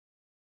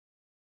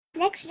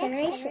Next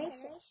generation.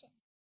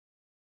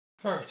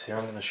 Alright, here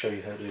I'm going to show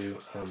you how to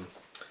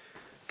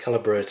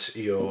calibrate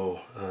your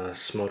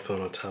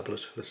smartphone or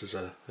tablet. This is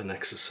a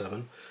Nexus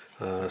 7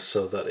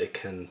 so that it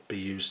can be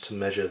used to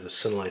measure the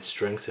sunlight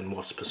strength in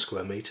watts per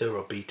square meter,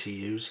 or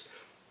BTUs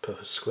per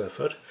square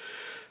foot.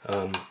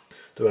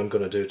 The way I'm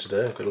going to do it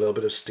today, I've got a little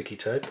bit of sticky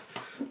tape.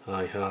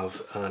 I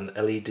have an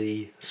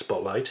LED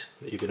spotlight.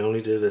 You can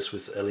only do this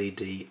with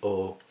LED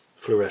or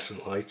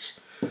fluorescent lights,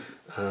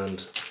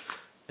 and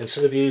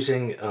instead of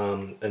using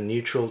a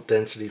neutral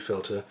density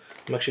filter,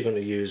 I'm actually going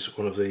to use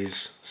one of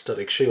these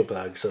static shield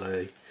bags that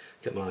I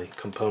get my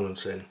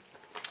components in.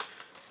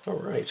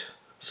 Alright,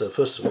 so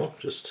first of all,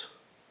 just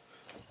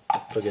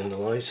plug in the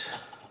light.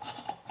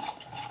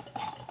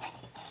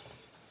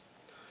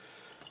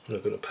 I'm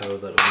not going to power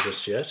that on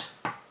just yet.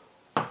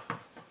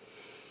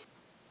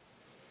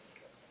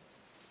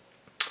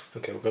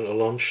 Okay, we're going to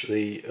launch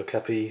the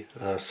Okapi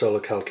Solar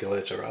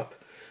Calculator app,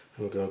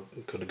 and we're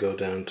going to go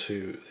down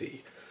to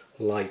the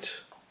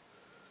light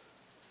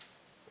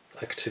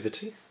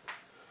activity.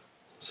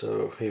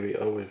 So here we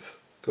are, we've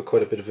got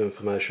quite a bit of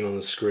information on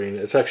the screen.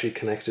 It's actually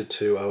connected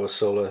to our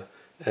solar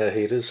air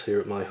heaters here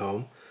at my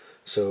home,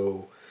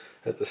 so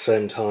at the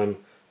same time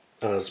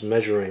as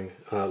measuring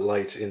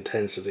light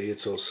intensity,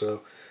 it's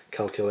also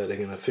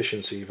calculating an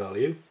efficiency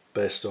value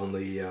based on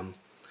the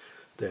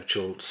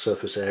actual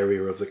surface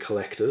area of the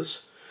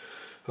collectors.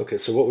 Okay,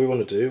 so what we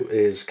want to do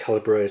is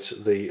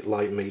calibrate the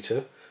light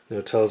meter. Now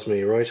it tells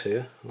me right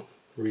here, I'll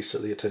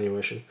reset the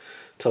attenuation,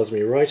 it tells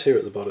me right here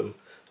at the bottom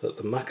that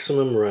the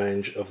maximum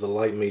range of the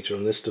light meter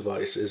on this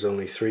device is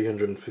only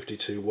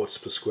 352 watts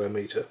per square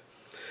meter.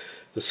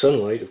 The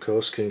sunlight, of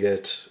course, can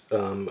get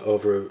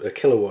over a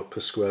kilowatt per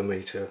square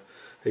meter,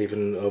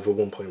 even over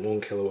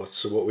 1.1 kilowatts.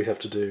 So what we have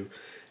to do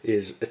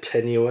is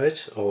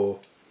attenuate or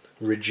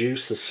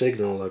reduce the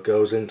signal that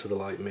goes into the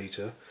light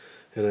meter,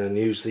 and then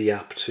use the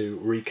app to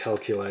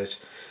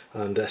recalculate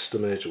and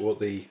estimate what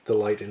the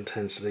light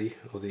intensity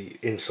or the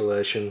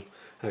insolation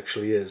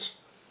actually is.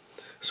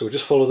 So we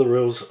just follow the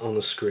rules on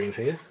the screen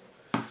here.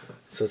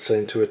 So it's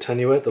saying to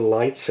attenuate the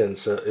light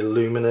sensor,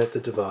 illuminate the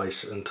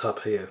device and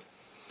tap here.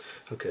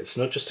 Okay, it's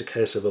not just a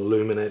case of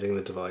illuminating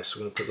the device.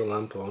 We're going to put the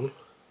lamp on.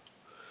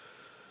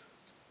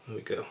 There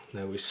we go.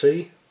 Now we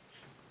see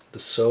the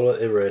solar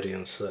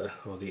irradiance there,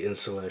 or the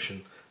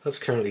insolation. That's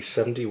currently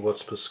 70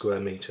 watts per square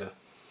meter.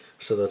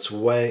 So that's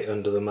way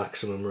under the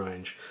maximum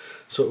range.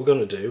 So what we're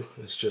going to do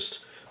is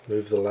just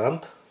move the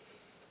lamp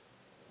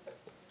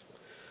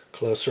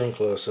closer and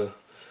closer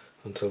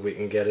until we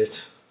can get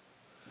it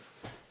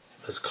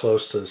as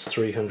close to this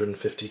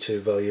 352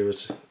 value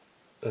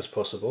as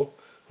possible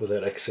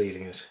without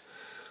exceeding it.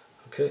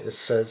 Okay, it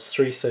says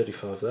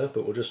 335 there,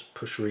 but we'll just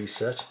push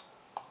reset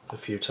a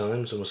few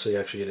times and we'll see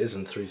actually it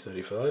isn't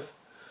 335.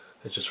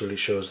 It just really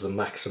shows the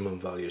maximum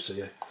value. So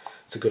yeah,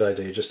 it's a good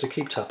idea just to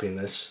keep tapping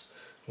this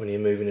when you're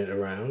moving it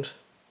around.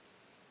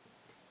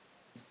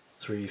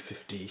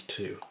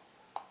 352.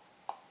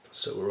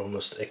 So we're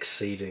almost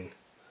exceeding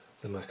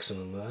the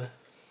maximum there.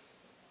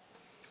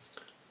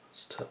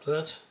 Let's tap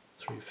that.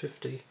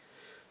 350.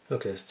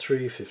 Okay,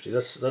 350.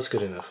 That's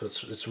good enough.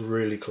 It's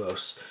really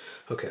close.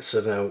 Okay,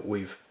 so now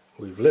we've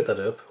lit that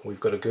up.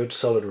 We've got a good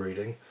solid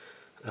reading,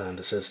 and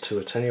it says to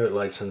attenuate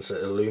light sensor,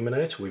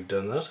 illuminate. We've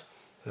done that.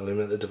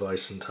 Illuminate the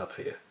device and tap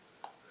here.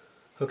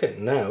 Okay,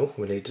 now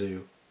we need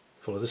to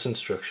follow this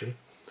instruction,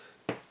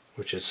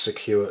 which is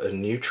secure a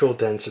neutral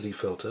density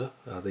filter.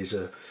 These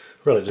are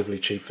relatively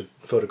cheap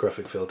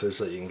photographic filters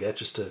that you can get,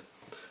 just a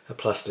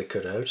plastic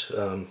cutout.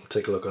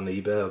 Take a look on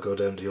eBay or go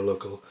down to your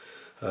local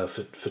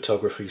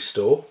photography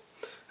store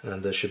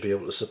and they should be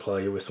able to supply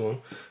you with one.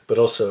 But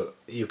also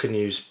you can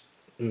use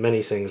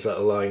many things that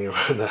are lying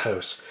around the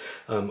house.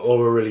 All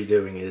we're really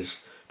doing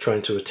is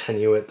trying to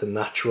attenuate the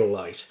natural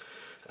light,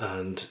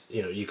 and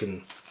you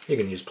can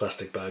use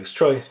plastic bags.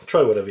 Try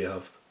whatever you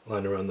have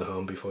lying around the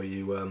home before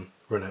you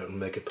run out and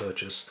make a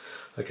purchase.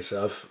 Like I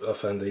said, I've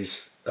found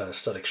these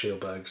static shield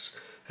bags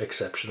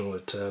exceptional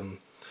at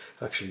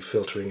actually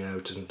filtering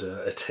out and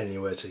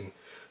attenuating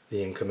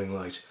the incoming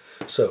light.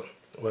 So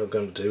what I'm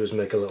going to do is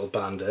make a little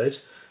band-aid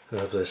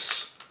of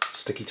this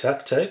sticky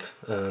tape,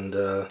 and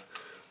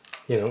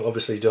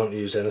obviously don't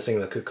use anything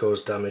that could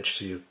cause damage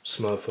to your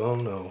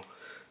smartphone or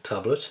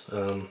tablet.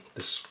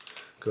 This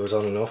goes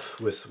on and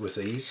off with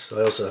ease.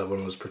 I also have one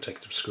of those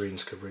protective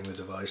screens covering the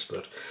device,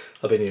 but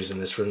I've been using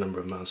this for a number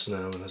of months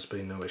now and there's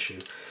been no issue.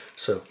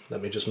 So let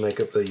me just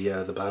make up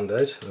the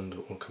band-aid and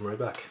we'll come right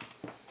back.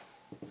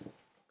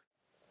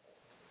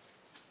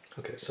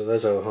 Okay, so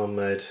there's our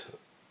homemade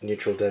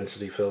neutral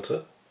density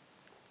filter.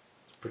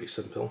 It's pretty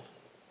simple,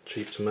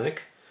 cheap to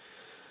make.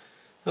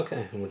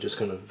 Okay, and we're just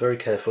going to very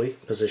carefully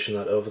position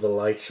that over the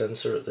light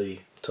sensor at the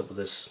top of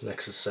this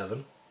Nexus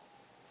 7.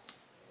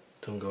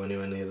 Don't go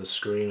anywhere near the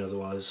screen,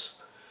 otherwise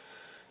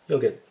you'll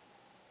get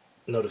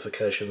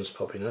notifications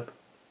popping up.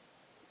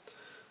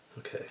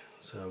 Okay,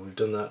 so we've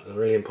done that. And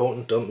really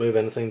important, don't move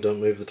anything, don't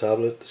move the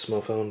tablet, the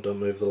smartphone, don't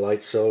move the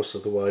light source,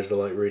 otherwise the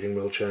light reading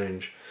will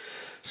change.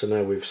 So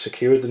now we've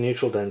secured the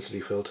neutral density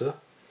filter.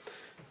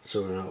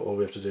 So now all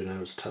we have to do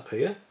now is tap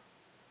here,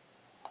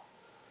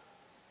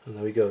 and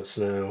there we go. It's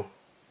now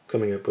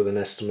coming up with an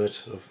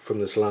estimate from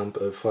this lamp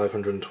of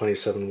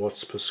 527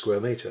 watts per square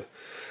metre.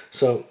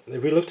 So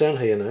if we look down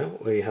here now,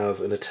 we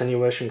have an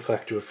attenuation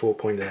factor of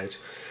 4.8.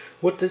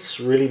 What this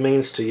really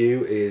means to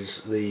you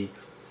is the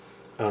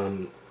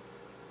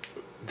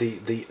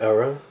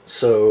error,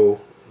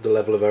 so the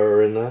level of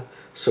error in there.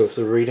 So if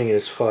the reading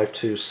is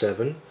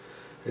 527,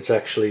 it's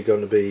actually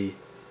going to be,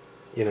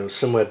 you know,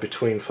 somewhere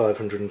between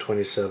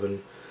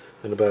 527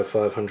 and about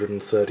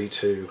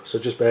 532. So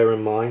just bear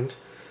in mind,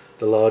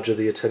 the larger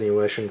the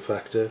attenuation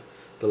factor,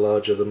 the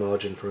larger the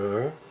margin for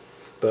error.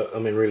 But I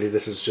mean, really,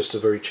 this is just a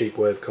very cheap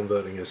way of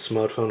converting a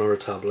smartphone or a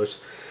tablet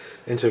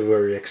into a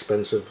very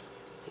expensive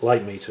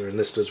light meter, and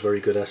this does very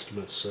good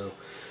estimates. So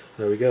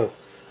there we go.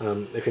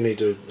 If you need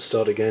to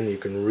start again, you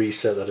can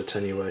reset that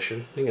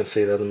attenuation. You can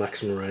see there the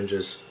maximum range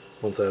is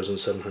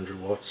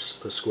 1700 watts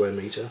per square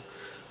meter.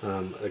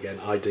 Again,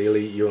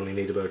 ideally you only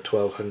need about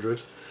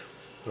 1200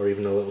 or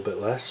even a little bit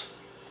less.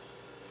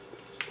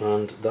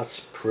 And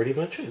that's pretty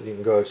much it. You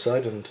can go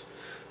outside and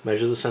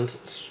measure the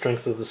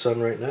strength of the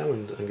sun right now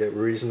and get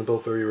reasonable,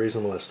 very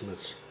reasonable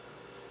estimates.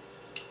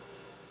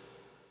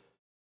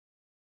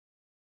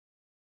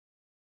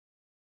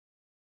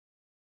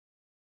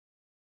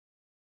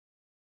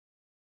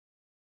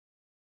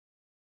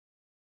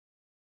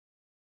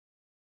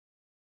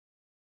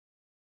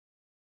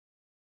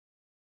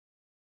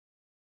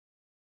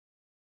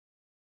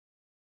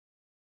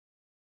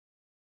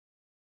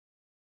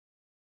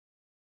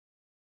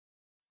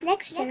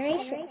 Next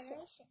generation.